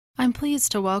I'm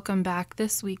pleased to welcome back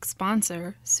this week's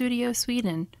sponsor, Studio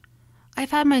Sweden. I've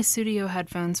had my studio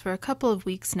headphones for a couple of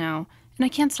weeks now, and I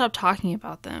can't stop talking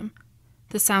about them.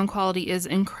 The sound quality is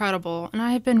incredible, and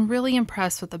I have been really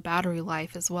impressed with the battery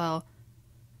life as well.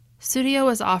 Studio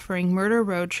is offering Murder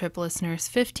Road Trip listeners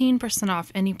 15%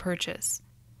 off any purchase.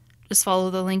 Just follow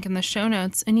the link in the show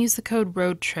notes and use the code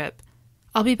ROADTRIP.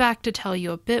 I'll be back to tell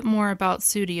you a bit more about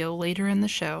Studio later in the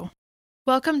show.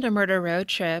 Welcome to Murder Road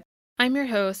Trip. I'm your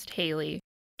host, Haley.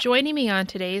 Joining me on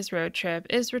today's road trip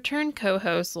is return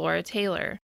co-host Laura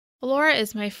Taylor. Laura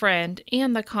is my friend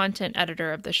and the content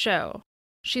editor of the show.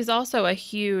 She's also a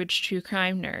huge true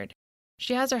crime nerd.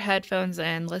 She has her headphones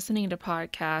in, listening to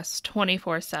podcasts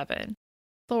 24/7.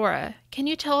 Laura, can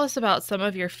you tell us about some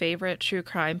of your favorite true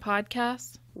crime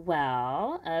podcasts?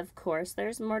 Well, of course,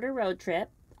 there's Murder Road Trip,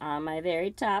 my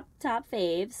very top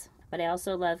faves. But I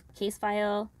also love Case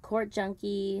File, Court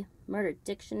Junkie, Murder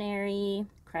Dictionary,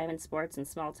 Crime and Sports, and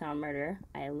Small Town Murder.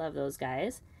 I love those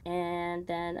guys. And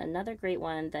then another great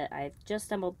one that I've just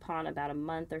stumbled upon about a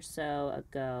month or so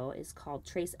ago is called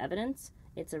Trace Evidence.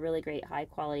 It's a really great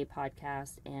high-quality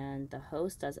podcast, and the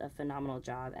host does a phenomenal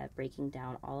job at breaking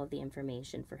down all of the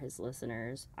information for his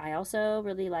listeners. I also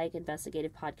really like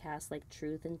investigative podcasts like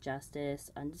Truth and Justice,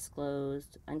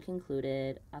 Undisclosed,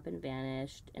 Unconcluded, Up and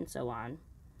Vanished, and so on.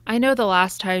 I know the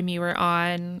last time you were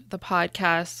on the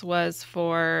podcast was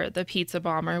for the Pizza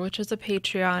Bomber, which is a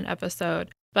Patreon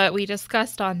episode. But we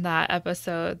discussed on that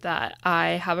episode that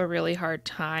I have a really hard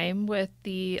time with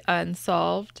the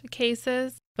unsolved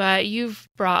cases. But you've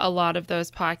brought a lot of those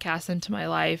podcasts into my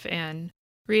life, and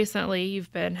recently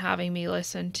you've been having me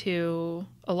listen to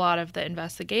a lot of the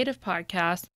investigative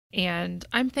podcasts, and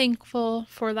I'm thankful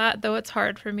for that, though it's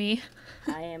hard for me.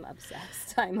 I am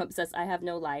obsessed. I'm obsessed. I have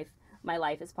no life. My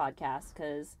life is podcast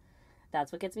because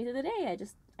that's what gets me through the day.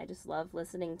 I just love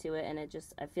listening to it, and it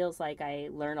feels like I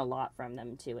learn a lot from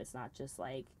them too. It's not just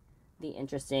like the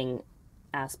interesting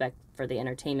aspect for the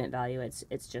entertainment value. It's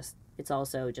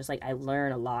also just like I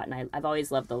learn a lot, and I've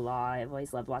always loved the law. I've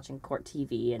always loved watching court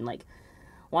TV and like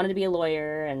wanted to be a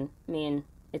lawyer, and I mean,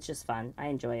 it's just fun. I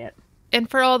enjoy it. And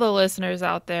for all the listeners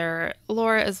out there,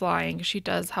 Laura is lying. She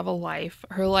does have a life.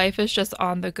 Her life is just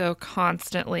on the go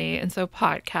constantly, and so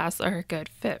podcasts are a good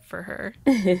fit for her.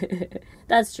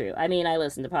 That's true. I mean, I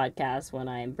listen to podcasts when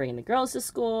I'm bringing the girls to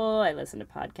school. I listen to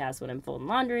podcasts when I'm folding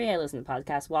laundry. I listen to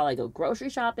podcasts while I go grocery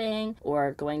shopping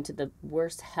or going to the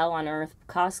worst hell on earth,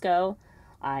 Costco.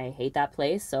 I hate that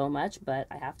place so much, but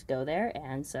I have to go there,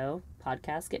 and so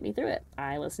podcasts get me through it.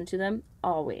 I listen to them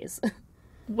always.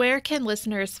 Where can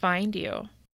listeners find you?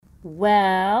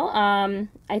 Well,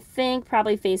 I think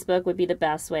probably Facebook would be the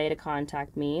best way to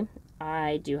contact me.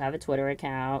 I do have a Twitter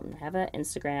account, I have an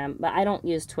Instagram, but I don't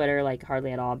use Twitter like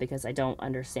hardly at all because I don't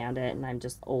understand it and I'm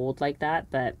just old like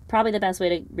that. But probably the best way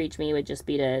to reach me would just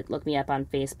be to look me up on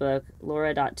Facebook,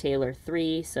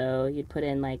 laura.taylor3. So you'd put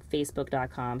in like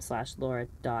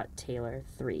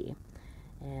facebook.com/laura.taylor3.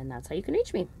 And that's how you can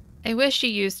reach me. I wish you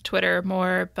used Twitter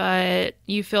more, but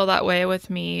you feel that way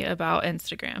with me about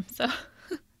Instagram. So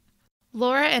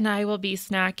Laura and I will be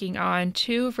snacking on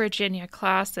 2 Virginia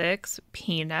classics,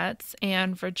 peanuts,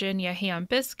 and Virginia ham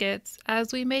biscuits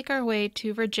as we make our way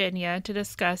to Virginia to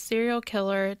discuss serial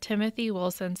killer Timothy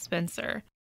Wilson Spencer.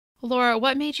 Laura,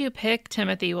 what made you pick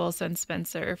Timothy Wilson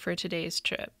Spencer for today's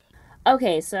trip?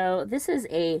 Okay, so this is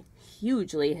a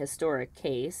hugely historic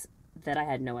case that I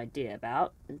had no idea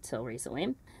about until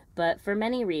recently. But for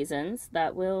many reasons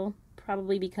that will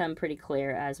probably become pretty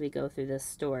clear as we go through this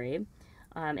story.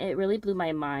 It really blew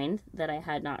my mind that I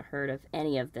had not heard of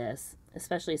any of this,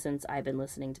 especially since I've been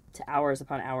listening to hours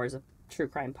upon hours of true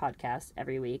crime podcasts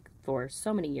every week for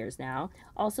so many years now.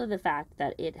 Also, the fact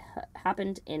that it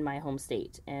happened in my home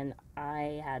state, and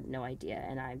I had no idea,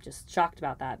 and I'm just shocked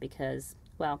about that because,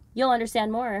 well, you'll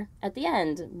understand more at the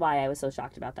end why I was so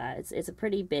shocked about that. This is a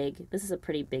pretty big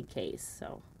case,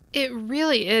 so... It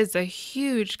really is a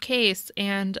huge case,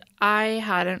 and I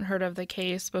hadn't heard of the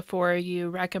case before you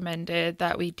recommended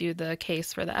that we do the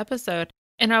case for the episode.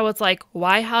 And I was like,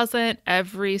 why hasn't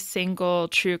every single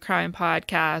true crime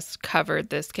podcast covered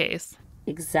this case?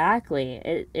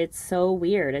 Exactly. It's so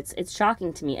weird. It's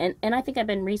shocking to me. And I think I've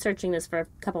been researching this for a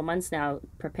couple months now,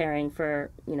 preparing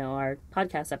for, our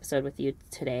podcast episode with you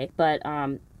today. But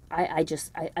I'm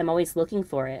always looking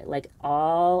for it.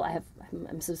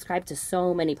 I'm subscribed to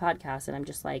so many podcasts, and I'm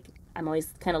just like, I'm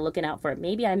always kind of looking out for it.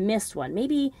 Maybe I missed one.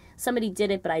 Maybe somebody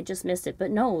did it, but I just missed it.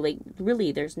 But no, like,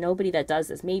 really, there's nobody that does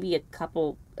this. Maybe a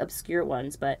couple obscure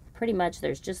ones, but pretty much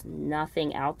there's just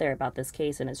nothing out there about this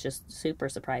case, and it's just super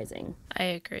surprising. I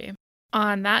agree.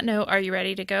 On that note, are you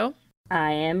ready to go?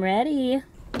 I am ready.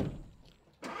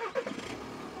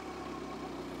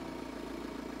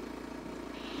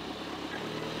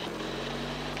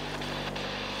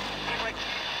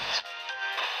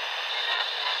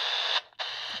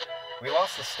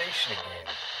 across the station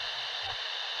again.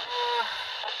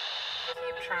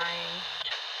 Keep trying.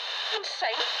 I'm safe.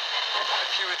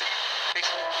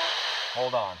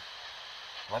 Hold on.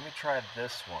 Let me try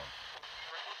this one.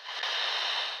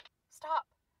 Stop.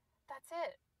 That's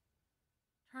it.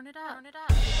 Turn it up. Turn it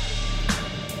up.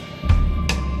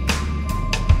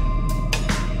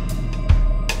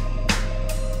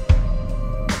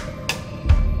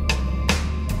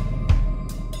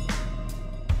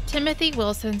 Timothy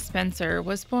Wilson Spencer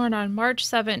was born on March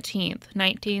 17,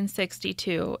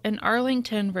 1962, in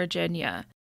Arlington, Virginia.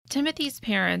 Timothy's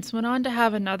parents went on to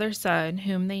have another son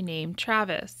whom they named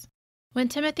Travis. When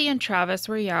Timothy and Travis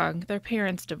were young, their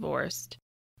parents divorced.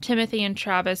 Timothy and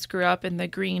Travis grew up in the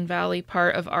Green Valley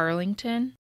part of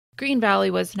Arlington. Green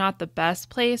Valley was not the best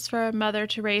place for a mother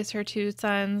to raise her two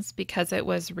sons because it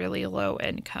was really low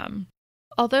income.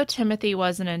 Although Timothy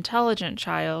was an intelligent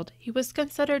child, he was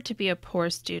considered to be a poor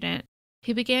student.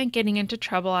 He began getting into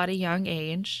trouble at a young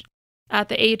age. At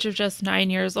the age of just 9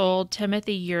 years old,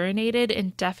 Timothy urinated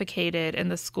and defecated in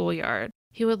the schoolyard.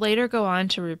 He would later go on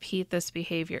to repeat this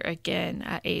behavior again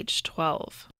at age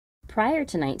 12. Prior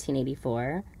to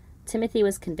 1984, Timothy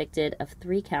was convicted of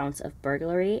 3 counts of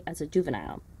burglary as a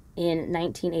juvenile. In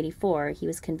 1984, he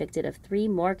was convicted of 3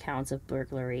 more counts of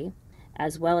burglary,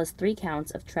 as well as 3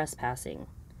 counts of trespassing.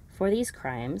 For these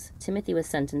crimes, Timothy was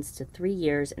sentenced to 3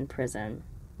 years in prison.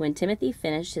 When Timothy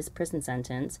finished his prison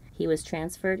sentence, he was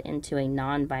transferred into a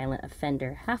nonviolent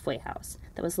offender halfway house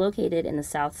that was located in the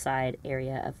Southside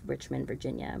area of Richmond,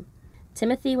 Virginia.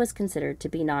 Timothy was considered to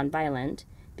be nonviolent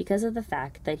because of the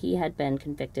fact that he had been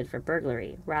convicted for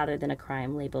burglary, rather than a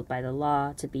crime labeled by the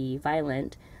law to be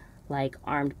violent, like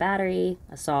armed battery,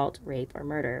 assault, rape, or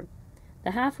murder.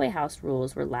 The halfway house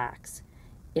rules were lax.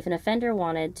 If an offender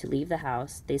wanted to leave the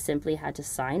house, they simply had to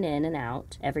sign in and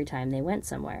out every time they went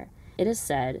somewhere. It is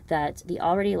said that the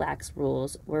already lax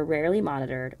rules were rarely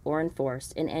monitored or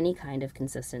enforced in any kind of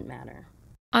consistent manner.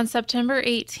 On September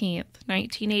 18,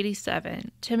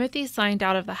 1987, Timothy signed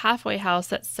out of the halfway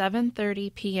house at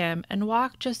 7:30 p.m. and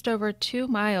walked just over 2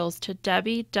 miles to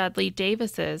Debbie Dudley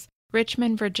Davis's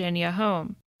Richmond, Virginia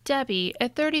home. Debbie, a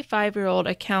 35-year-old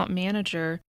account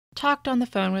manager, talked on the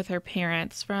phone with her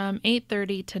parents from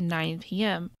 8:30 to 9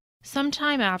 p.m.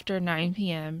 Sometime after 9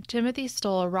 p.m., Timothy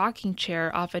stole a rocking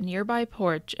chair off a nearby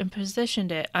porch and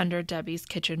positioned it under Debbie's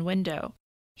kitchen window.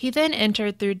 He then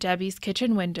entered through Debbie's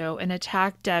kitchen window and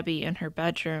attacked Debbie in her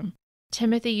bedroom.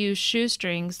 Timothy used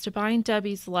shoestrings to bind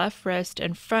Debbie's left wrist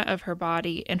in front of her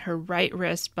body and her right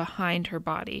wrist behind her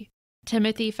body.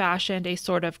 Timothy fashioned a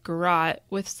sort of garrote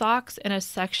with socks and a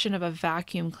section of a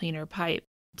vacuum cleaner pipe.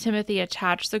 Timothy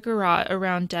attached the garrote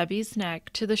around Debbie's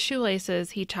neck to the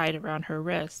shoelaces he tied around her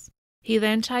wrists. He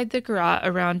then tied the garrote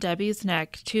around Debbie's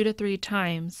neck 2 to 3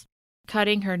 times,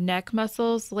 cutting her neck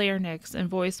muscles, larynx, and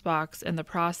voice box in the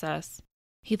process.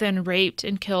 He then raped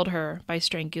and killed her by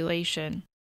strangulation.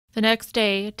 The next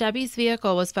day, Debbie's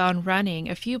vehicle was found running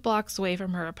a few blocks away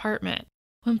from her apartment.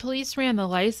 When police ran the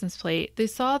license plate, they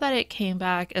saw that it came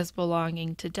back as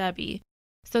belonging to Debbie.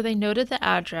 So they noted the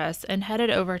address and headed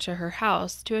over to her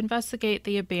house to investigate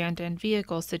the abandoned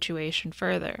vehicle situation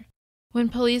further. When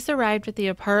police arrived at the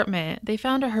apartment, they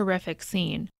found a horrific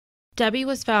scene. Debbie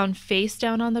was found face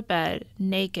down on the bed,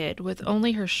 naked, with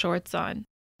only her shorts on.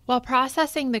 While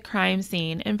processing the crime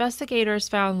scene, investigators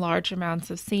found large amounts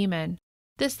of semen.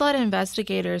 This led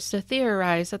investigators to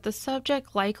theorize that the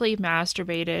subject likely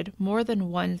masturbated more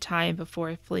than one time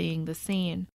before fleeing the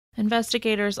scene.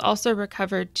 Investigators also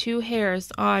recovered 2 hairs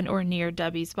on or near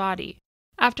Debbie's body.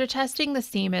 After testing the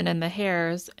semen and the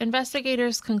hairs,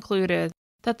 investigators concluded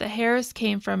that the hairs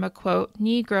came from a, quote,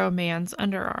 Negro man's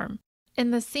underarm,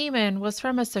 and the semen was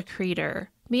from a secretor,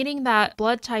 meaning that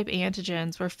blood-type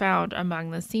antigens were found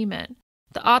among the semen.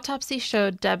 The autopsy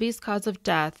showed Debbie's cause of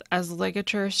death as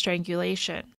ligature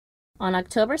strangulation. On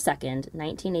October 2nd,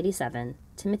 1987,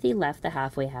 Timothy left the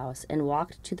halfway house and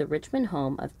walked to the Richmond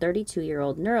home of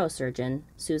 32-year-old neurosurgeon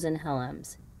Susan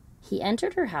Helms. He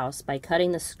entered her house by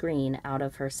cutting the screen out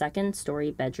of her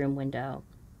second-story bedroom window.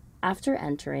 After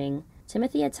entering,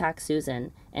 Timothy attacked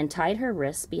Susan and tied her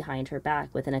wrists behind her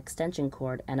back with an extension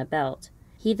cord and a belt.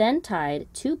 He then tied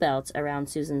 2 belts around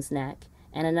Susan's neck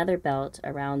and another belt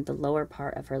around the lower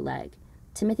part of her leg.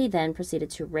 Timothy then proceeded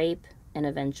to rape and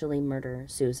eventually murder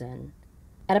Susan.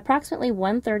 At approximately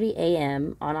 1:30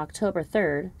 a.m. on October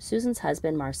 3rd, Susan's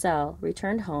husband, Marcel,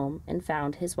 returned home and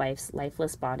found his wife's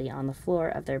lifeless body on the floor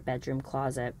of their bedroom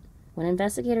closet. When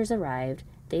investigators arrived,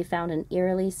 they found an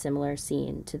eerily similar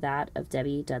scene to that of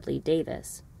Debbie Dudley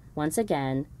Davis. Once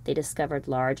again, they discovered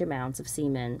large amounts of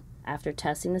semen. After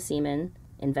testing the semen,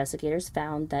 Investigators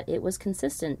found that it was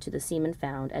consistent to the semen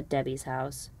found at Debbie's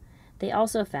house. They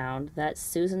also found that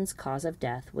Susan's cause of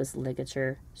death was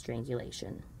ligature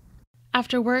strangulation.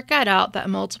 After word got out that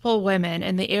multiple women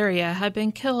in the area had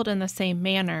been killed in the same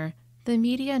manner, the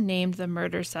media named the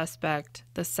murder suspect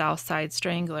the Southside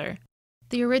Strangler.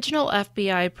 The original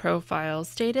FBI profile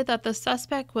stated that the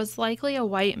suspect was likely a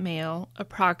white male,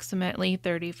 approximately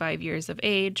 35 years of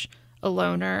age, a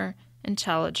loner,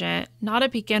 intelligent, not a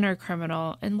beginner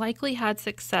criminal, and likely had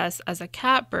success as a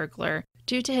cat burglar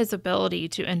due to his ability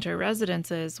to enter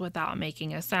residences without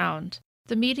making a sound.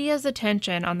 The media's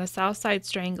attention on the Southside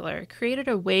Strangler created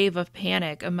a wave of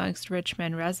panic amongst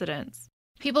Richmond residents.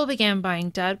 People began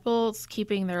buying deadbolts,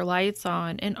 keeping their lights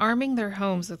on, and arming their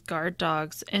homes with guard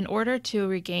dogs in order to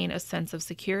regain a sense of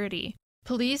security.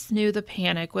 Police knew the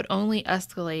panic would only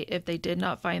escalate if they did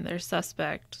not find their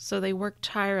suspect, so they worked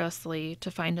tirelessly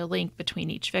to find a link between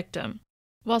each victim.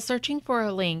 While searching for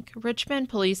a link, Richmond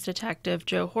Police Detective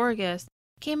Joe Horgus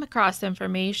came across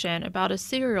information about a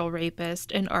serial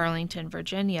rapist in Arlington,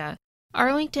 Virginia.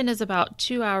 Arlington is about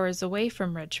 2 hours away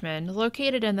from Richmond,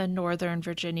 located in the Northern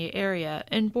Virginia area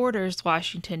and borders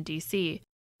Washington, D.C.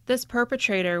 This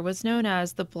perpetrator was known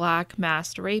as the Black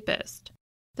Masked Rapist.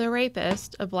 The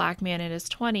rapist, a black man in his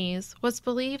 20s, was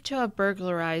believed to have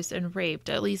burglarized and raped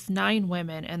at least 9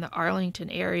 women in the Arlington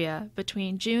area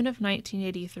between June of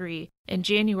 1983 and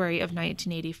January of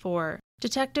 1984.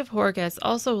 Detective Horgus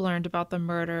also learned about the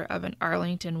murder of an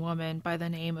Arlington woman by the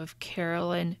name of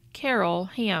Carol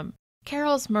Ham.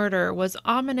 Carol's murder was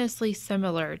ominously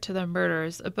similar to the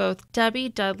murders of both Debbie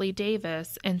Dudley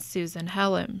Davis and Susan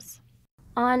Helms.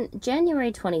 On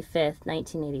January 25,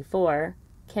 1984,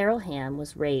 Carol Ham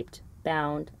was raped,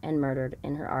 bound, and murdered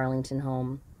in her Arlington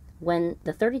home. When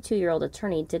the 32-year-old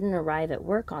attorney didn't arrive at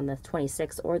work on the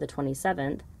 26th or the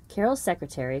 27th, Carol's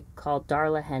secretary called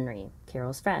Darla Henry,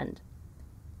 Carol's friend.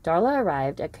 Darla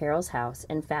arrived at Carol's house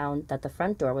and found that the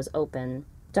front door was open.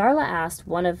 Darla asked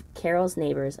one of Carol's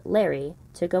neighbors, Larry,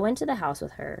 to go into the house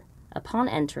with her. Upon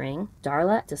entering,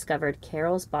 Darla discovered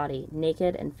Carol's body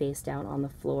naked and face down on the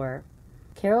floor.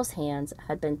 Carol's hands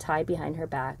had been tied behind her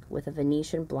back with a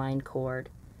Venetian blind cord.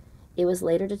 It was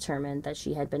later determined that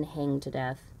she had been hanged to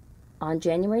death. On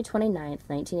January 29,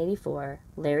 1984,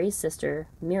 Larry's sister,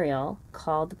 Muriel,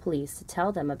 called the police to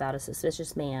tell them about a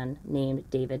suspicious man named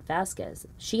David Vasquez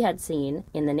she had seen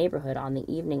in the neighborhood on the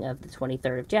evening of the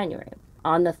 23rd of January.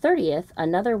 On the 30th,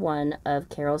 another one of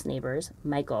Carol's neighbors,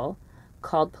 Michael,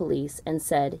 called police and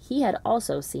said he had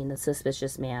also seen the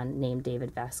suspicious man named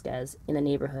David Vasquez in the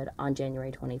neighborhood on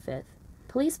January 25th.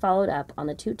 Police followed up on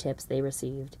the 2 tips they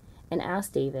received and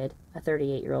asked David, a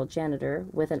 38-year-old janitor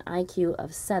with an IQ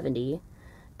of 70,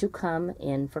 to come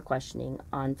in for questioning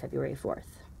on February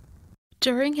 4th.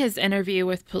 During his interview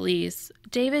with police,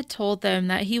 David told them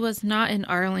that he was not in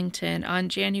Arlington on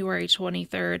January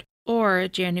 23rd or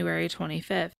January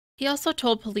 25th. He also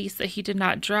told police that he did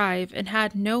not drive and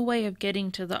had no way of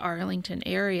getting to the Arlington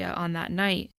area on that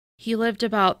night. He lived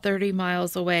about 30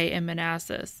 miles away in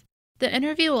Manassas. The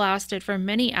interview lasted for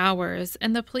many hours,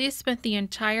 and the police spent the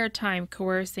entire time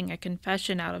coercing a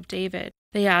confession out of David.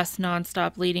 They asked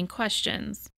nonstop leading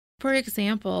questions. For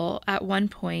example, at one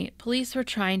point, police were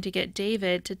trying to get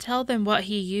David to tell them what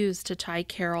he used to tie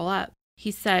Carol up. He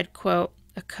said, quote,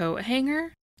 "A coat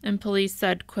hanger?" And police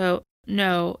said, quote,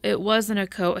 "No, it wasn't a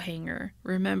coat hanger.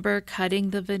 Remember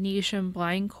cutting the Venetian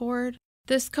blind cord?"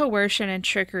 This coercion and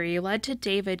trickery led to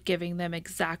David giving them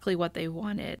exactly what they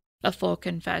wanted, a full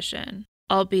confession,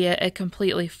 albeit a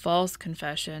completely false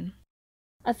confession.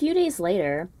 A few days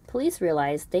later, police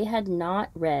realized they had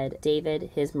not read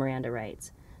David his Miranda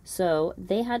rights, so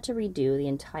they had to redo the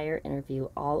entire interview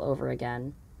all over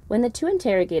again. When the 2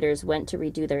 interrogators went to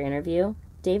redo their interview,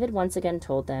 David once again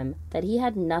told them that he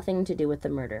had nothing to do with the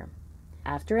murder.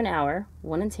 After an hour,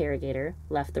 one interrogator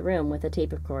left the room with a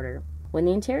tape recorder. When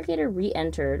the interrogator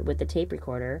re-entered with the tape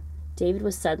recorder, David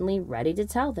was suddenly ready to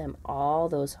tell them all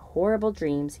those horrible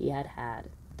dreams he had had.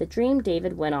 The dream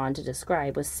David went on to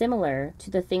describe was similar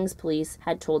to the things police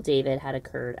had told David had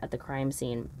occurred at the crime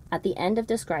scene. At the end of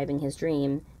describing his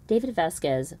dream, David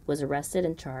Vasquez was arrested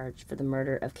and charged for the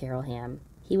murder of Carol Ham.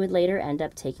 He would later end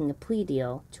up taking a plea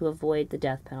deal to avoid the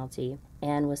death penalty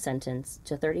and was sentenced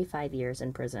to 35 years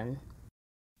in prison.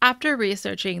 After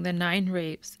researching the 9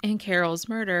 rapes and Carol's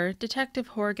murder, Detective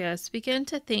Horgus began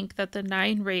to think that the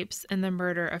 9 rapes and the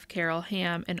murder of Carol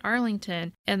Ham in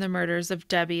Arlington and the murders of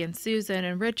Debbie and Susan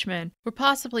in Richmond were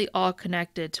possibly all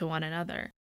connected to one another.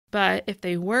 But if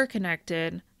they were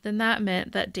connected, then that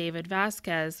meant that David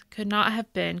Vasquez could not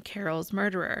have been Carol's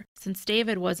murderer, since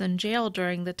David was in jail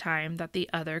during the time that the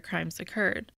other crimes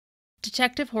occurred.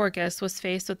 Detective Horgus was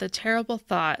faced with the terrible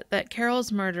thought that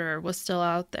Carol's murderer was still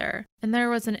out there, and there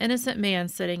was an innocent man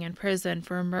sitting in prison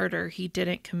for a murder he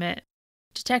didn't commit.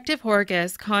 Detective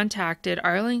Horgus contacted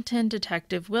Arlington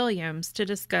Detective Williams to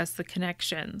discuss the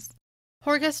connections.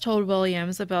 Horgus told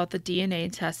Williams about the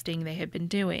DNA testing they had been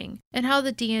doing, and how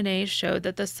the DNA showed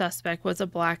that the suspect was a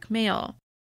black male.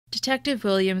 Detective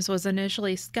Williams was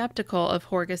initially skeptical of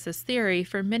Horgus's theory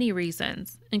for many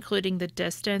reasons, including the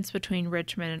distance between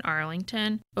Richmond and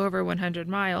Arlington, over 100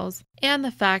 miles, and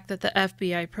the fact that the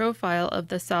FBI profile of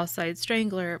the Southside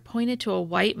Strangler pointed to a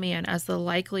white man as the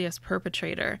likeliest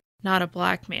perpetrator, not a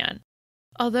black man.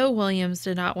 Although Williams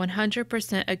did not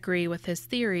 100% agree with his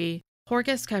theory,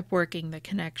 Horgus kept working the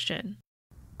connection.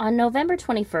 On November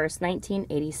 21st,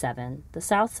 1987, the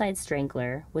Southside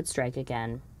Strangler would strike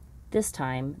again. This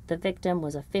time, the victim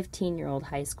was a 15-year-old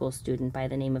high school student by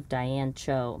the name of Diane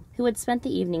Cho, who had spent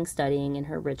the evening studying in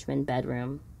her Richmond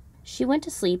bedroom. She went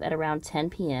to sleep at around 10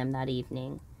 p.m. that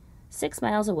evening. 6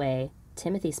 miles away,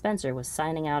 Timothy Spencer was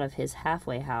signing out of his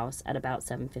halfway house at about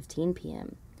 7:15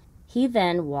 p.m. He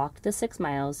then walked the 6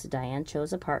 miles to Diane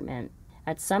Cho's apartment.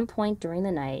 At some point during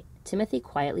the night, Timothy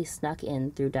quietly snuck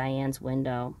in through Diane's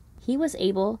window. He was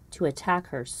able to attack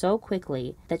her so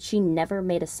quickly that she never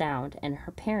made a sound, and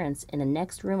her parents in the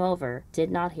next room over did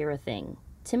not hear a thing.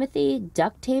 Timothy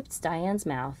duct-taped Diane's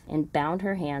mouth and bound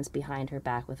her hands behind her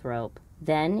back with rope.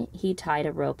 Then he tied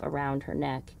a rope around her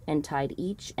neck and tied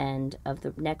each end of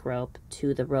the neck rope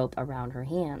to the rope around her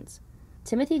hands.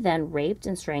 Timothy then raped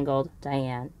and strangled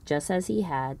Diane, just as he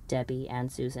had Debbie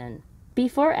and Susan.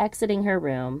 Before exiting her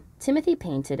room, Timothy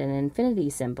painted an infinity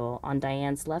symbol on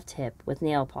Diane's left hip with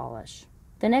nail polish.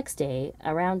 The next day,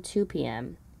 around 2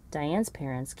 p.m., Diane's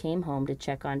parents came home to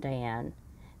check on Diane.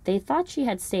 They thought she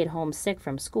had stayed home sick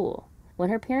from school. When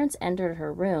her parents entered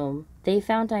her room, they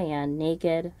found Diane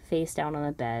naked, face down on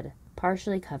the bed,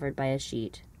 partially covered by a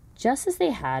sheet. Just as they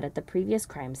had at the previous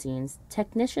crime scenes,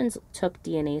 technicians took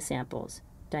DNA samples.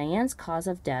 Diane's cause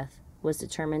of death was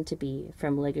determined to be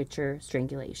from ligature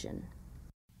strangulation.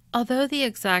 Although the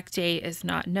exact date is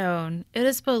not known, it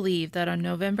is believed that on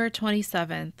November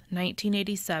 27,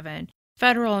 1987,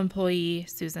 federal employee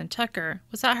Susan Tucker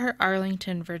was at her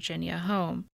Arlington, Virginia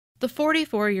home. The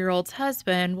 44-year-old's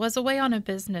husband was away on a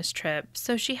business trip,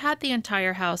 so she had the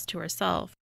entire house to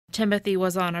herself. Timothy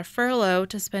was on a furlough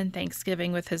to spend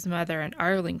Thanksgiving with his mother in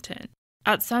Arlington.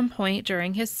 At some point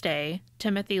during his stay,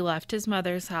 Timothy left his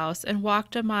mother's house and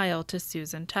walked a mile to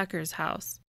Susan Tucker's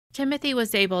house. Timothy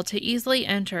was able to easily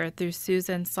enter through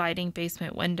Susan's sliding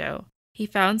basement window. He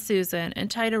found Susan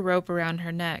and tied a rope around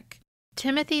her neck.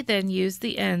 Timothy then used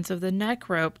the ends of the neck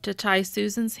rope to tie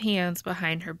Susan's hands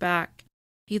behind her back.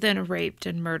 He then raped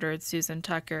and murdered Susan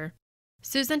Tucker.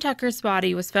 Susan Tucker's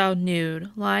body was found nude,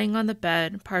 lying on the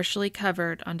bed, partially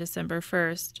covered on December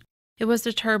 1st. It was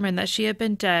determined that she had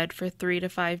been dead for 3 to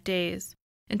 5 days,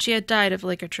 and she had died of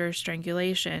ligature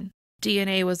strangulation.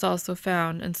 DNA was also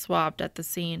found and swabbed at the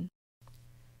scene.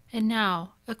 And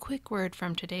now, a quick word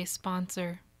from today's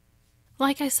sponsor.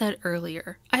 Like I said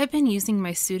earlier, I have been using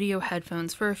my studio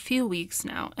headphones for a few weeks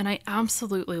now, and I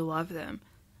absolutely love them.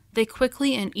 They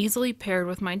quickly and easily paired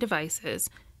with my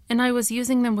devices, and I was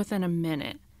using them within a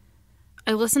minute.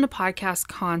 I listen to podcasts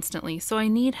constantly, so I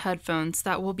need headphones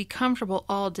that will be comfortable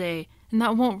all day and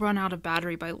that won't run out of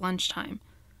battery by lunchtime.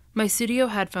 My studio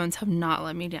headphones have not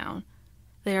let me down.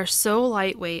 They are so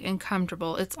lightweight and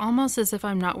comfortable, it's almost as if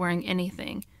I'm not wearing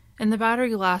anything, and the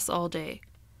battery lasts all day.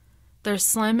 Their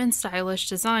slim and stylish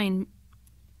design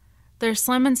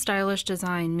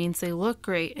means they look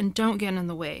great and don't get in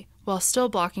the way, while still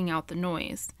blocking out the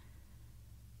noise.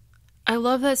 I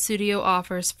love that Studio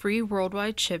offers free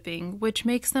worldwide shipping, which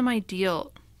makes them the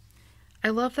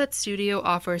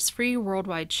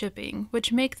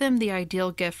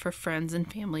ideal gift for friends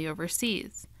and family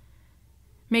overseas.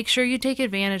 Make sure you take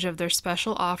advantage of their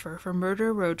special offer for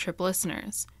Murder Road Trip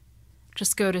listeners.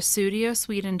 Just go to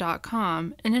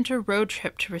studiosweden.com and enter Road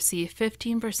Trip to receive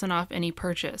 15% off any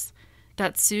purchase.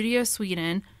 That's Studio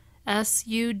Sweden,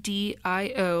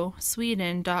 SUDIO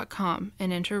Sweden.com,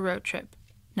 and enter Road Trip.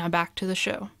 Now back to the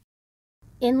show.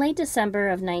 In late December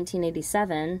of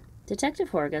 1987,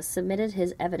 Detective Horgus submitted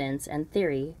his evidence and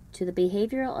theory to the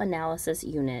Behavioral Analysis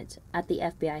Unit at the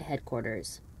FBI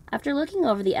headquarters. After looking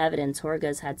over the evidence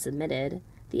Horgus had submitted,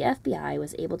 the FBI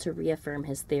was able to reaffirm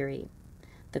his theory.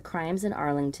 The crimes in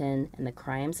Arlington and the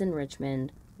crimes in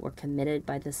Richmond were committed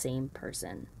by the same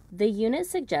person. The unit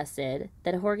suggested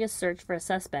that Horgus search for a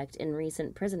suspect in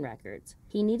recent prison records.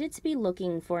 He needed to be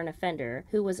looking for an offender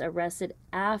who was arrested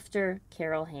after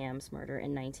Carol Ham's murder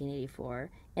in 1984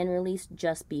 and released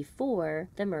just before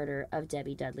the murder of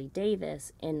Debbie Dudley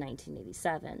Davis in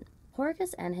 1987.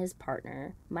 Horgus and his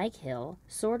partner, Mike Hill,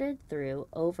 sorted through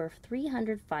over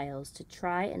 300 files to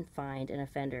try and find an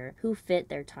offender who fit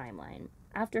their timeline.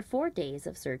 After 4 days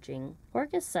of searching,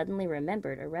 Horgus suddenly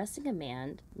remembered arresting a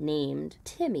man named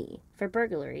Timmy for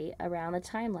burglary around the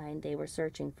timeline they were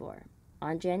searching for.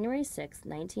 On January 6,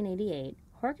 1988,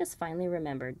 Horgus finally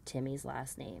remembered Timmy's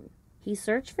last name. He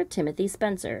searched for Timothy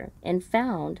Spencer and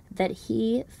found that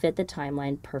he fit the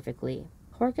timeline perfectly.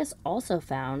 Horgus also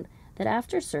found that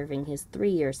after serving his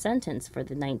 3-year sentence for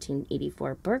the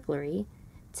 1984 burglary,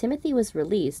 Timothy was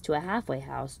released to a halfway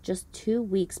house just 2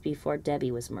 weeks before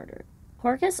Debbie was murdered.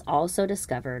 Horgus also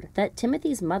discovered that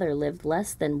Timothy's mother lived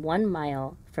less than 1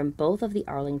 mile from both of the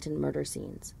Arlington murder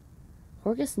scenes.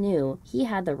 Horgus knew he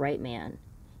had the right man.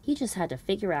 He just had to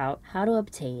figure out how to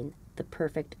obtain the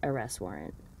perfect arrest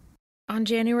warrant. On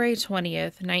January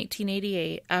 20th,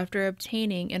 1988, after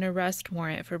obtaining an arrest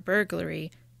warrant for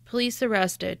burglary, police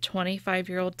arrested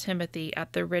 25-year-old Timothy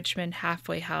at the Richmond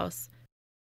halfway house.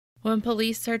 When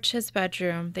police searched his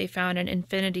bedroom, they found an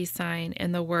infinity sign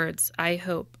and the words, "I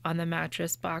hope," on the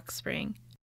mattress box spring.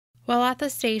 While at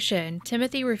the station,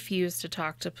 Timothy refused to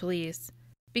talk to police.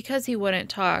 Because he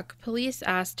wouldn't talk, police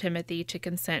asked Timothy to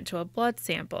consent to a blood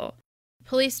sample.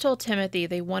 Police told Timothy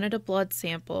they wanted a blood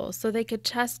sample so they could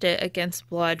test it against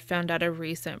blood found at a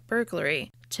recent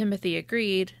burglary. Timothy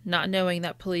agreed, not knowing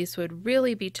that police would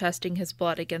really be testing his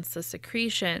blood against the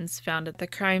secretions found at the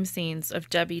crime scenes of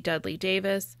Debbie Dudley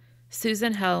Davis,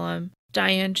 Susan Hellam,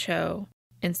 Diane Cho,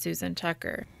 and Susan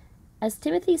Tucker. As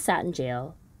Timothy sat in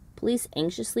jail, police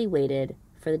anxiously waited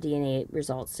for the DNA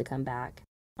results to come back.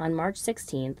 On March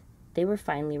 16th, they were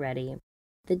finally ready.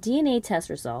 The DNA test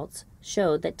results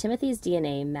showed that Timothy's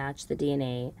DNA matched the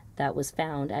DNA that was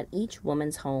found at each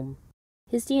woman's home.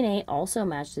 His DNA also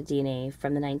matched the DNA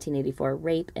from the 1984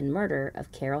 rape and murder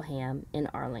of Carol Ham in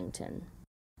Arlington.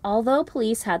 Although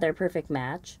police had their perfect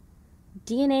match,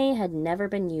 DNA had never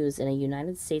been used in a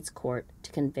United States court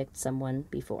to convict someone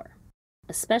before.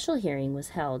 A special hearing was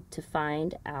held to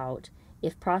find out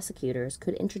if prosecutors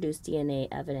could introduce DNA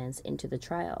evidence into the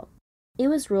trial. It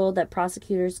was ruled that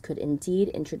prosecutors could indeed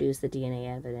introduce the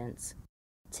DNA evidence.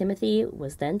 Timothy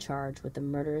was then charged with the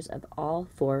murders of all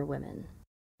 4 women.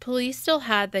 Police still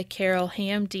had the Carol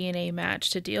Ham DNA match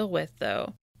to deal with,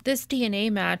 though. This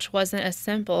DNA match wasn't as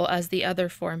simple as the other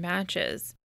 4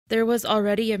 matches. There was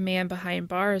already a man behind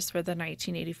bars for the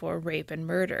 1984 rape and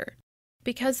murder.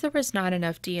 Because there was not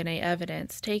enough DNA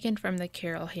evidence taken from the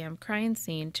Carol Ham crime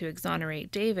scene to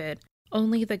exonerate David,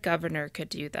 only the governor could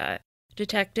do that.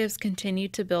 Detectives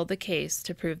continued to build the case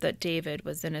to prove that David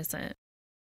was innocent.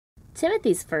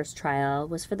 Timothy's first trial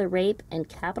was for the rape and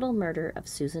capital murder of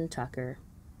Susan Tucker.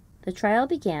 The trial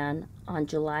began on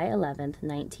July 11,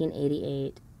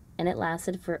 1988, and it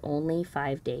lasted for only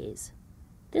 5 days.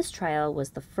 This trial was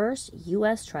the first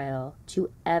U.S. trial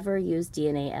to ever use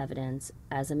DNA evidence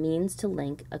as a means to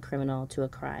link a criminal to a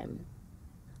crime.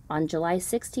 On July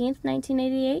 16,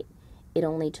 1988, it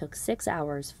only took 6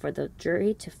 hours for the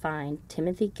jury to find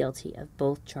Timothy guilty of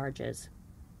both charges.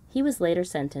 He was later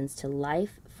sentenced to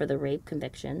life for the rape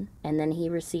conviction, and then he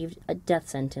received a death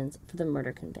sentence for the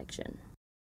murder conviction.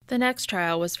 The next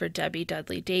trial was for Debbie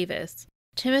Dudley Davis.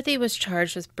 Timothy was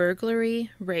charged with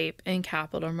burglary, rape, and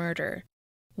capital murder.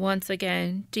 Once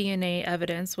again, DNA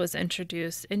evidence was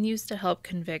introduced and used to help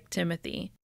convict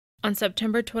Timothy. On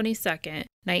September 22,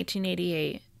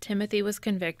 1988, Timothy was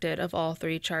convicted of all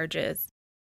 3 charges.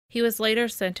 He was later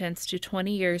sentenced to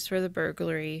 20 years for the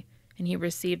burglary, and he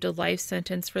received a life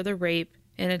sentence for the rape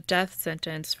and a death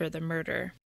sentence for the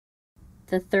murder.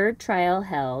 The third trial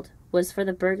held was for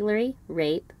the burglary,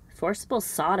 rape, forcible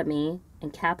sodomy,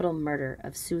 and capital murder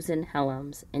of Susan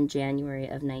Helms in January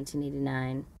of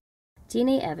 1989.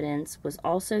 DNA evidence was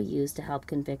also used to help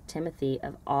convict Timothy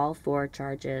of all 4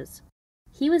 charges.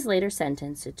 He was later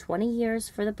sentenced to 20 years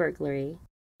for the burglary.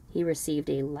 He received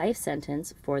a life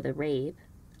sentence for the rape,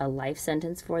 a life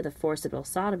sentence for the forcible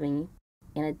sodomy,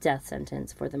 and a death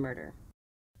sentence for the murder.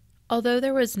 Although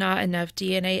there was not enough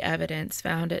DNA evidence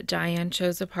found at Diane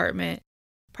Cho's apartment,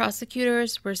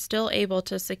 prosecutors were still able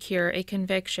to secure a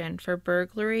conviction for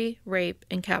burglary, rape,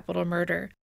 and capital murder.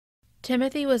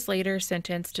 Timothy was later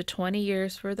sentenced to 20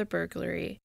 years for the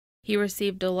burglary. He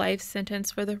received a life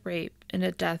sentence for the rape and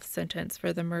a death sentence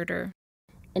for the murder.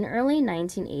 In early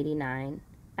 1989,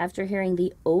 after hearing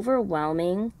the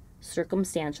overwhelming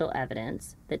circumstantial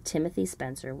evidence that Timothy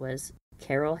Spencer was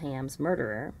Carol Ham's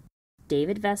murderer,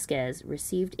 David Vasquez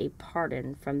received a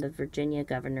pardon from the Virginia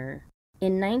governor.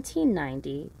 In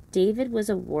 1990, David was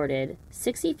awarded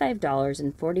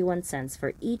 $65.41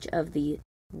 for each of the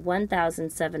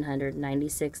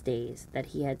 1,796 days that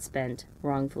he had spent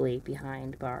wrongfully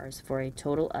behind bars, for a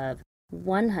total of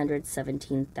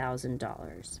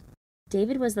 $117,000.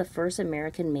 David was the first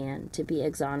American man to be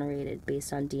exonerated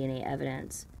based on DNA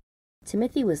evidence.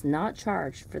 Timothy was not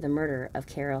charged for the murder of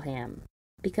Carol Ham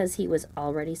because he was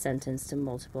already sentenced to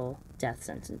multiple death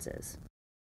sentences.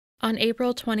 On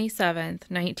April 27,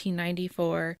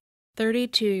 1994,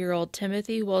 32-year-old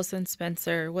Timothy Wilson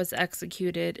Spencer was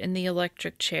executed in the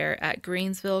electric chair at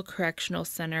Greensville Correctional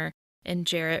Center in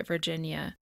Jarrett,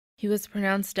 Virginia. He was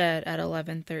pronounced dead at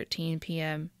 11:13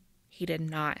 p.m. He did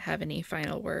not have any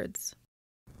final words.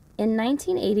 In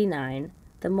 1989,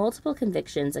 the multiple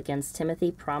convictions against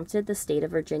Timothy prompted the state of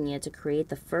Virginia to create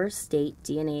the first state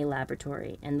DNA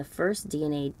laboratory and the first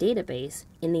DNA database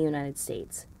in the United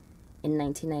States. In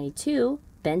 1992,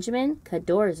 Benjamin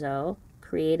Cadorzo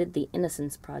created the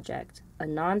Innocence Project, a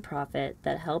nonprofit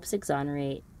that helps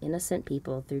exonerate innocent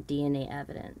people through DNA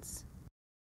evidence.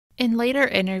 In later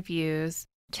interviews,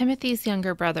 Timothy's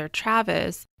younger brother,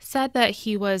 Travis, said that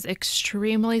he was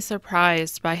extremely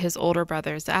surprised by his older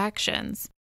brother's actions.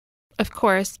 Of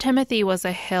course, Timothy was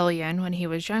a hellion when he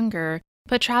was younger,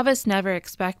 but Travis never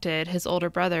expected his older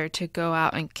brother to go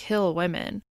out and kill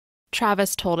women.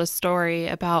 Travis told a story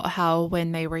about how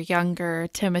when they were younger,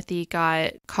 Timothy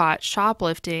got caught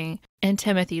shoplifting, and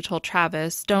Timothy told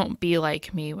Travis, "Don't be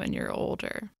like me when you're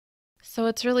older." So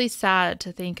it's really sad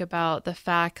to think about the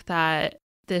fact that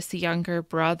this younger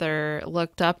brother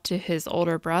looked up to his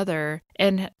older brother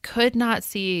and could not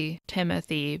see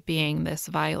Timothy being this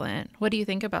violent. What do you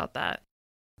think about that?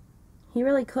 He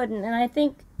really couldn't. And I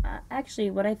think,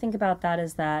 actually, what I think about that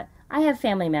is that I have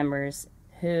family members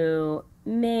who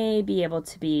may be able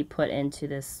to be put into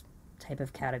this type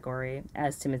of category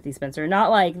as Timothy Spencer.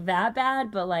 Not like that bad,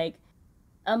 but like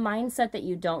a mindset that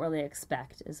you don't really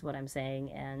expect is what I'm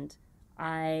saying. And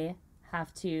I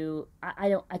have to,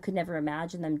 I could never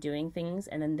imagine them doing things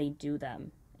and then they do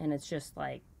them. And it's just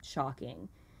like shocking.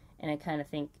 And I kind of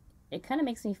think, it kind of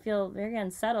makes me feel very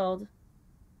unsettled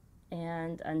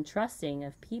and untrusting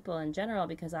of people in general,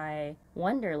 because I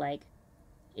wonder, like,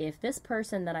 if this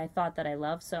person that I thought that I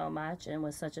loved so much and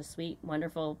was such a sweet,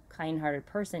 wonderful, kind-hearted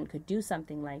person could do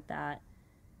something like that,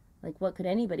 like, what could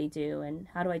anybody do? And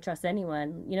how do I trust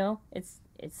anyone? You know, it's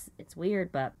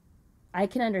weird, but I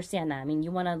can understand that. I mean,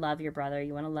 you want to love your brother,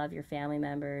 you want to love your family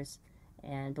members,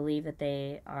 and believe that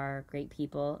they are great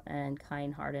people and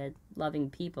kind-hearted, loving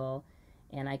people.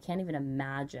 And I can't even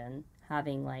imagine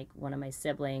having, like, one of my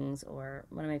siblings or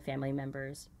one of my family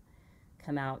members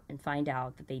come out and find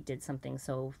out that they did something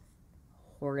so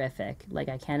horrific. Like,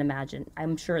 I can't imagine.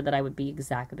 I'm sure that I would be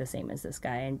exactly the same as this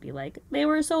guy and be like, they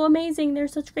were so amazing, they're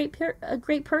such a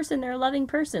great person, they're a loving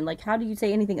person. Like, how do you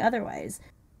say anything otherwise?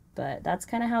 But that's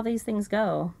kind of how these things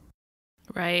go.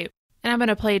 Right. And I'm going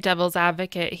to play devil's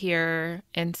advocate here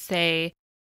and say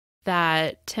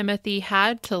that Timothy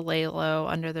had to lay low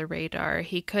under the radar.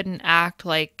 He couldn't act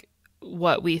like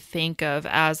what we think of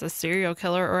as a serial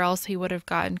killer, or else he would have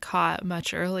gotten caught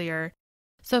much earlier.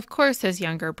 So of course his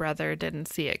younger brother didn't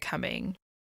see it coming.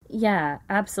 Yeah,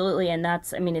 absolutely. And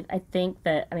that's, I mean, I think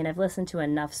that, I mean, I've listened to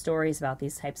enough stories about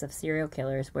these types of serial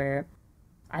killers where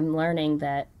I'm learning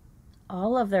that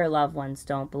all of their loved ones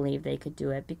don't believe they could do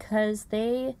it because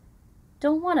they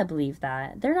don't want to believe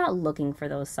that. They're not looking for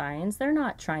those signs. They're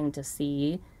not trying to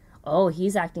see, oh,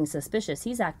 he's acting suspicious,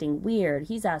 he's acting weird,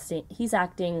 he's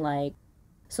acting like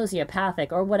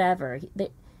sociopathic or whatever.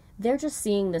 They're just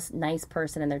seeing this nice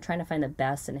person and they're trying to find the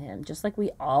best in him, just like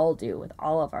we all do with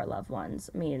all of our loved ones.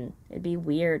 I mean, it'd be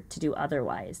weird to do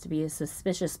otherwise, to be a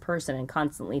suspicious person and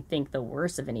constantly think the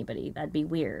worst of anybody. That'd be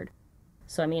weird.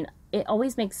 So, I mean, it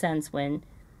always makes sense when,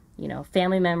 you know,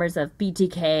 family members of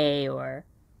BTK or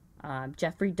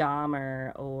Jeffrey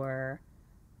Dahmer or,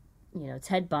 you know,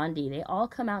 Ted Bundy, they all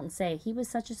come out and say, he was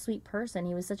such a sweet person,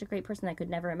 he was such a great person I could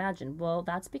never imagine. Well,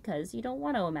 that's because you don't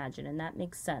want to imagine, and that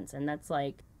makes sense. And that's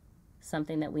like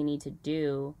something that we need to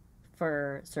do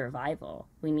for survival.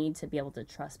 We need to be able to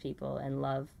trust people and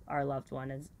love our loved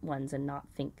ones and not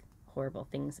think horrible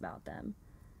things about them.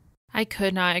 I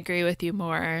could not agree with you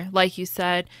more. Like you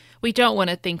said, we don't want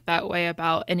to think that way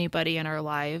about anybody in our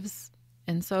lives.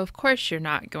 And so, of course, you're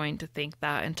not going to think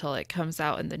that until it comes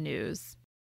out in the news.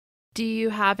 Do you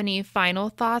have any final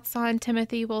thoughts on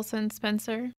Timothy Wilson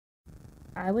Spencer?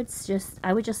 I would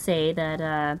just say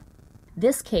that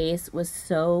this case was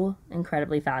so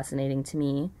incredibly fascinating to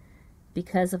me.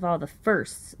 because of all the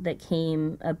firsts that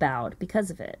came about because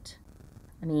of it.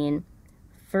 I mean,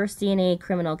 first DNA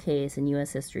criminal case in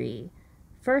U.S. history.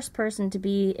 First person to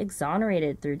be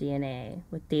exonerated through DNA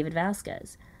with David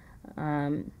Vasquez.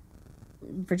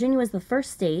 Virginia was the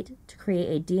first state to create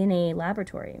a DNA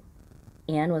laboratory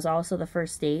and was also the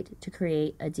first state to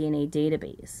create a DNA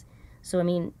database. So, I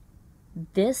mean,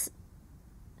 this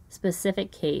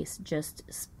specific case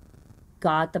just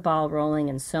got the ball rolling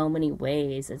in so many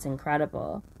ways. It's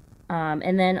incredible.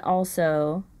 And then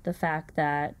also the fact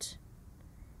that,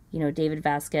 you know, David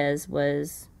Vasquez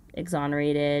was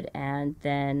exonerated, and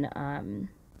then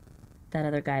that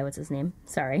other guy, what's his name?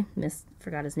 Sorry,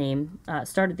 forgot his name.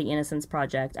 Started the Innocence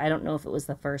Project. I don't know if it was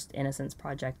the first Innocence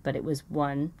Project, but it was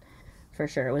one for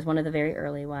sure. It was one of the very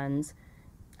early ones.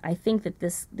 I think that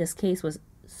this case was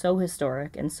so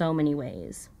historic in so many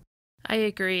ways. I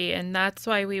agree, and that's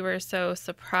why we were so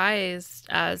surprised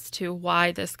as to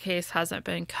why this case hasn't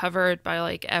been covered by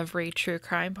like every true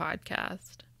crime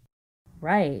podcast.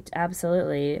 Right,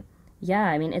 absolutely. Yeah,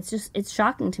 I mean, it's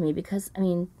shocking to me because, I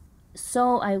mean,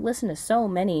 I listen to so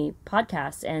many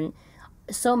podcasts, and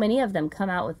so many of them come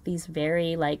out with these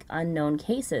very like unknown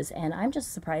cases, and I'm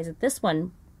just surprised that this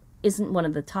one isn't one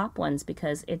of the top ones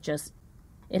because it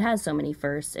has so many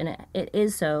firsts, and it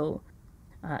is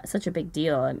such a big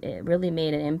deal. It really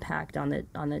made an impact on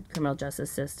the criminal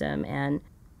justice system. And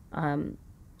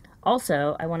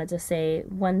also, I wanted to say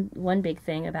one big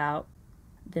thing about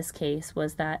this case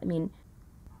was that, I mean,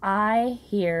 I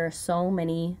hear so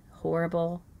many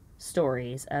horrible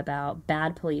stories about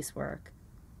bad police work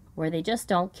where they just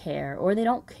don't care, or they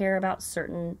don't care about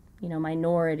certain, you know,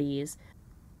 minorities,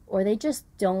 or they just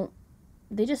don't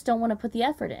want to put the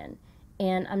effort in.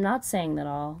 And I'm not saying that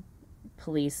all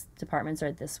police departments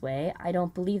are this way. I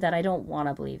don't believe that. I don't want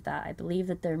to believe that. I believe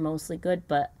that they're mostly good,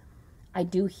 but I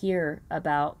do hear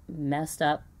about messed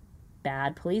up,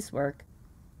 bad police work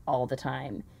all the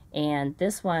time. And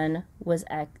this one was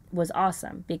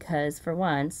awesome because, for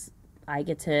once, I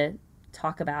get to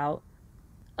talk about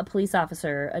a police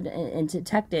officer and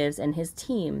detectives and his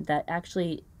team that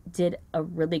actually did a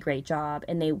really great job,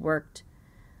 and they worked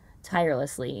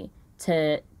tirelessly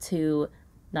to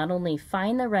not only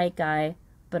find the right guy,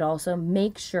 but also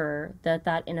make sure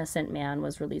that innocent man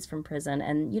was released from prison.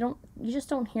 And you just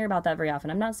don't hear about that very often.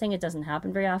 I'm not saying it doesn't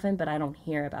happen very often, but I don't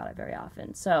hear about it very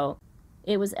often. So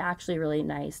it was actually really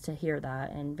nice to hear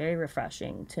that, and very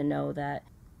refreshing to know that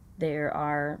there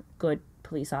are good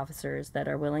police officers that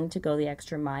are willing to go the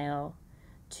extra mile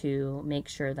to make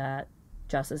sure that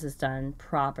justice is done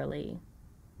properly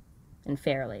and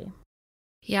fairly.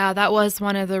 Yeah, that was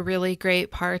one of the really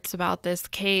great parts about this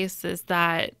case, is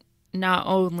that not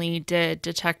only did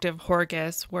Detective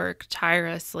Horgus work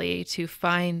tirelessly to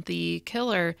find the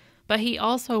killer, but he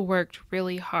also worked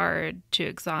really hard to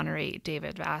exonerate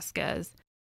David Vasquez.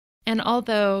 And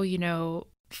although,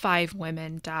 5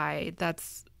 women died,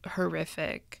 that's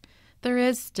horrific, there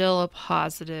is still a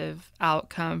positive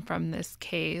outcome from this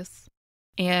case.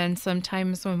 And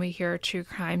sometimes when we hear true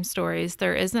crime stories,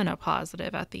 there isn't a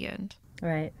positive at the end.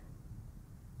 Right.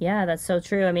 Yeah, that's so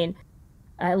true. I mean,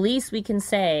 at least we can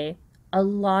say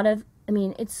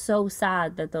it's so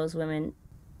sad that those women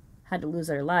had to lose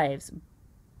their lives,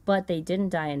 but they didn't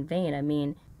die in vain. I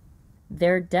mean,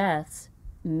 their deaths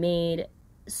made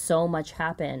so much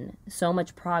happen, so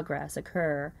much progress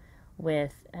occur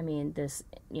with, this,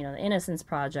 the Innocence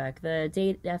Project, the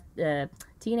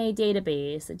DNA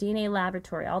database, the DNA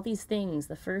laboratory, all these things.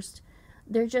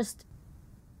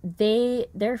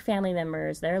 Their family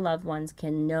members, their loved ones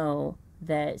can know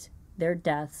that their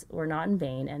deaths were not in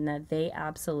vain, and that they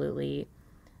absolutely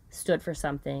stood for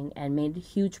something and made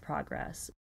huge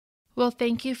progress. Well,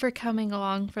 thank you for coming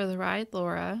along for the ride,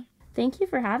 Laura. Thank you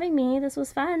for having me. This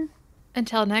was fun.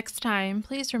 Until next time,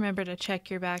 please remember to check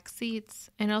your back seats,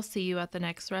 and I'll see you at the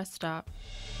next rest stop.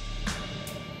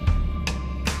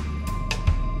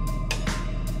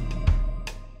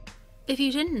 If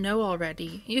you didn't know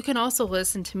already, you can also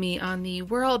listen to me on the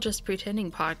We're All Just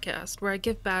Pretending podcast, where I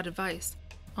give bad advice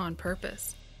on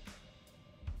purpose.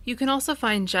 You can also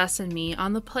find Jess and me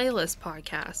on the Playlist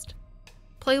podcast.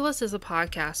 Playlist is a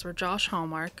podcast where Josh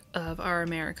Hallmark of Our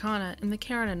Americana and the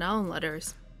Karen and Ellen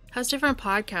Letters has different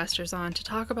podcasters on to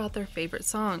talk about their favorite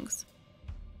songs.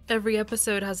 Every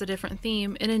episode has a different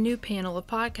theme and a new panel of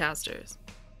podcasters.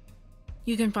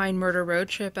 You can find Murder Road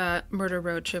Trip at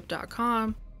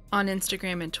murderroadtrip.com, on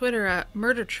Instagram and Twitter at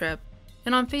Murder Trip,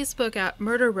 and on Facebook at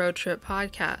Murder Road Trip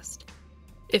Podcast.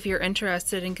 If you're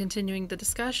interested in continuing the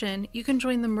discussion, you can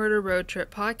join the Murder Road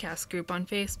Trip podcast group on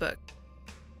Facebook.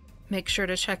 Make sure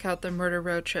to check out the Murder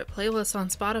Road Trip playlist on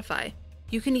Spotify.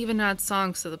 You can even add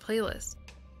songs to the playlist.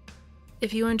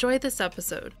 If you enjoyed this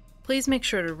episode, please make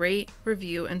sure to rate,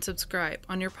 review, and subscribe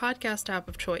on your podcast app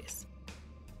of choice.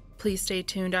 Please stay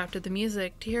tuned after the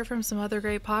music to hear from some other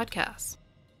great podcasts.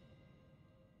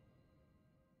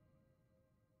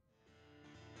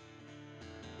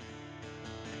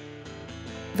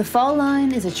 The Fall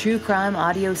Line is a true crime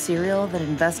audio serial that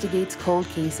investigates cold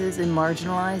cases in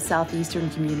marginalized southeastern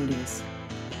communities.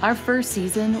 Our first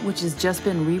season, which has just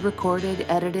been re-recorded,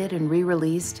 edited, and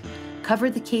re-released,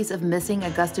 covered the case of missing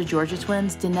Augusta, Georgia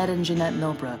twins Danette and Jeanette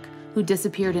Millbrook, who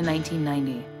disappeared in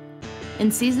 1990.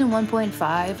 In season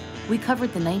 1.5, we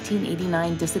covered the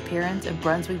 1989 disappearance of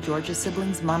Brunswick, Georgia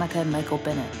siblings Monica and Michael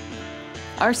Bennett.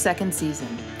 Our second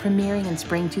season, premiering in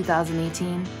spring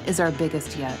 2018, is our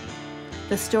biggest yet.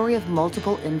 The story of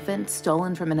multiple infants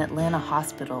stolen from an Atlanta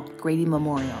hospital, Grady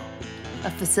Memorial, a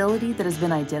facility that has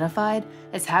been identified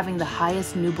as having the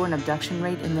highest newborn abduction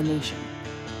rate in the nation.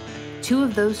 2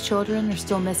 of those children are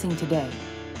still missing today.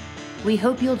 We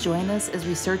hope you'll join us as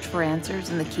we search for answers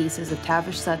in the cases of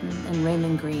Tavish Sutton and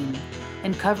Raymond Green,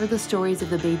 and cover the stories of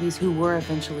the babies who were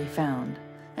eventually found,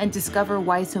 and discover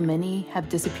why so many have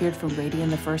disappeared from Grady in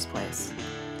the first place.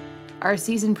 Our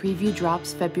season preview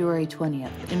drops February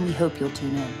 20th, and we hope you'll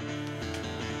tune in.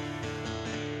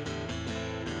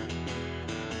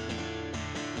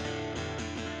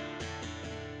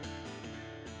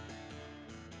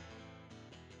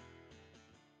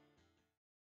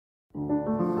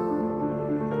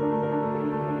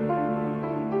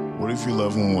 What if your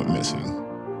loved one went missing?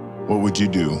 What would you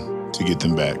do to get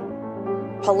them back?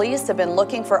 Police have been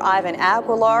looking for Ivan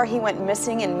Aguilar. He went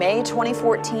missing in May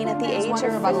 2014 at the age of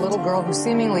 15. About a little girl who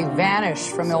seemingly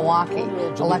vanished from Milwaukee.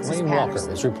 Alexis Wayne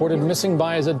Walker is reported missing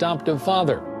by his adoptive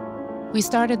father. We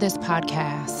started this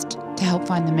podcast to help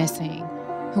find the missing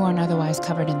who aren't otherwise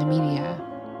covered in the media.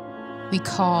 We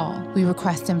call, we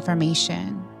request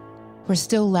information. We're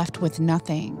still left with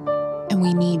nothing, and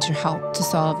we need your help to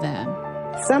solve them.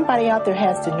 Somebody out there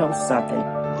has to know something.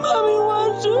 Mommy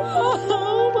wants you home.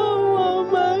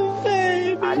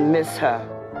 I miss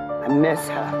her. I miss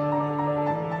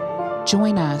her.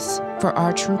 Join us for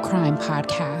our true crime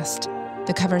podcast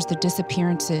that covers the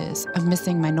disappearances of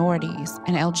missing minorities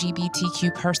and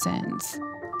LGBTQ persons.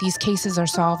 These cases are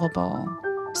solvable.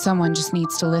 Someone just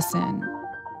needs to listen.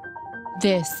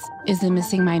 This is the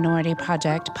Missing Minority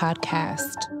Project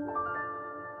podcast.